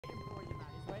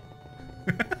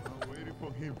waiting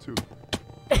for him too.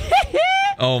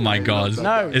 Oh my god.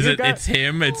 No, Is you it? go. It's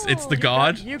him. It's the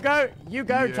god. You go,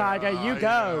 Tiger. You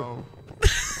go.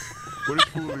 What is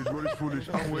foolish? What is foolish?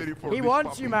 I'm waiting for. He this wants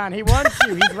puppy. you, man. He wants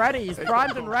you. He's ready. He's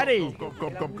primed and ready. Come.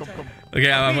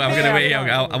 Okay, I'm gonna wait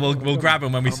here. We'll grab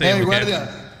him when we see him. Okay. guardia.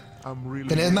 I'm really.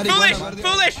 ¿Tenés marihuana,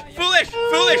 Foolish! guardia?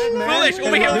 Foolish!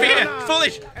 Over here!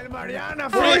 Foolish!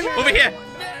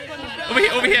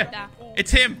 Over here!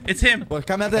 It's him! Pues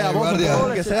cámbiate a vos,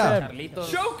 guardia. Que sea.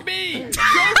 Choke me!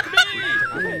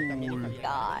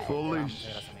 Foolish.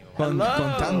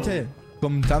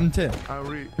 Contante. I'm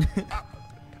really.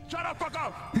 Shut up, fuck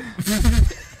up.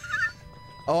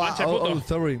 Oh,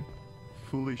 sorry.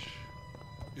 Foolish.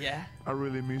 Yeah, I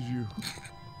really miss you.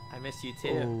 I miss you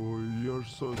too. Oh, you're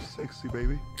so sexy,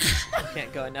 baby. I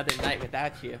can't go another night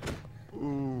without you.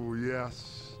 Oh,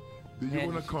 yes. Do you Man,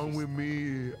 want to come with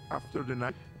me after the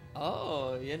night?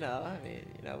 Oh, I mean,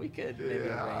 we could maybe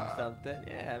Yeah. arrange something.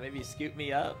 Yeah, maybe scoop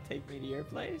me up, take me to your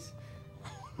place.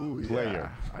 Oh, yeah.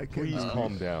 Player, I can please do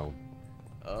calm this. down.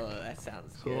 Oh, that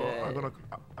sounds So good.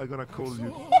 I'm gonna call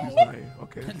you this night,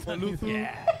 okay?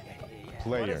 Yeah.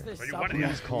 Player, this please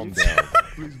calm down.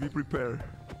 Please be prepared.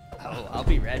 Oh, I'll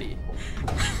be ready.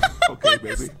 Okay,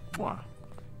 baby. Mwah.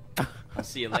 I'll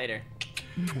see you later.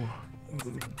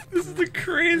 This is the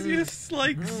craziest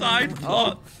like side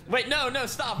plot. Wait, no,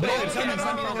 stop. Wait, Hey, What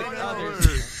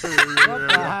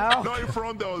the hell? Not in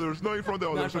front of the others. Not in front of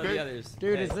the Not others, for the okay? others.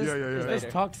 Dude, Hey, is this Yeah.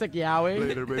 toxic Yowie?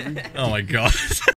 Later, baby. Oh my god.